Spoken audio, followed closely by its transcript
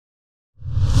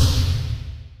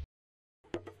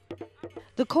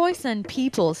The Khoisan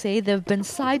people say they've been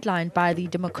sidelined by the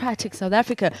democratic South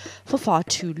Africa for far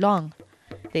too long.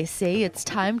 They say it's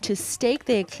time to stake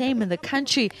their claim in the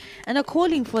country and are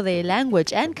calling for their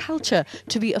language and culture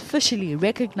to be officially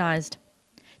recognized.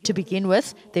 To begin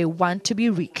with, they want to be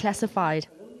reclassified.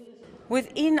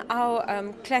 Within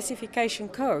our classification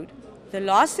code, the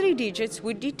last 3 digits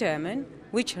would determine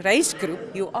which race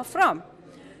group you are from.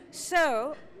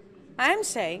 So, I'm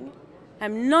saying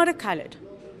I'm not a coloured.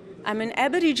 I'm an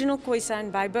Aboriginal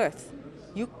Khoisan by birth.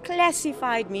 You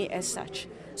classified me as such.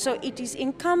 So it is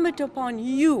incumbent upon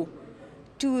you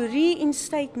to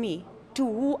reinstate me to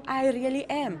who I really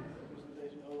am.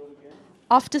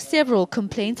 After several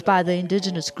complaints by the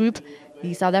indigenous group,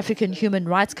 the South African Human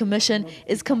Rights Commission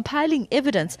is compiling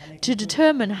evidence to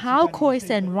determine how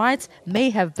Khoisan rights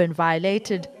may have been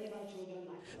violated.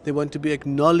 They want to be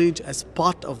acknowledged as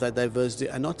part of that diversity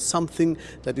and not something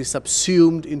that is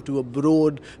subsumed into a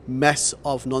broad mass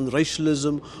of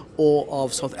non-racialism or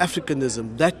of South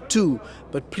Africanism. That too,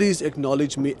 but please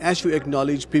acknowledge me as you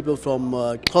acknowledge people from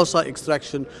Khoisan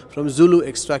extraction, from Zulu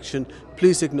extraction.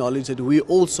 Please acknowledge that we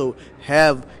also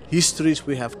have histories,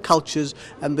 we have cultures,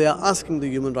 and they are asking the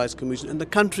Human Rights Commission and the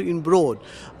country in broad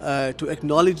to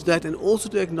acknowledge that, and also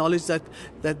to acknowledge that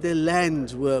their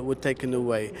lands were taken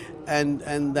away, and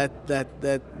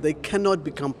that they cannot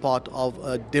become part of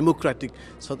a democratic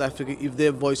South Africa if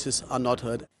their voices are not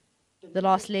heard. The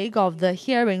last leg of the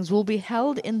hearings will be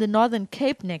held in the Northern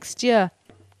Cape next year.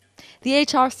 The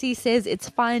HRC says its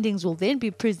findings will then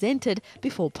be presented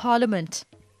before Parliament.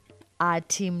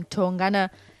 Team Tongana,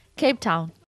 Cape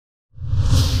Town.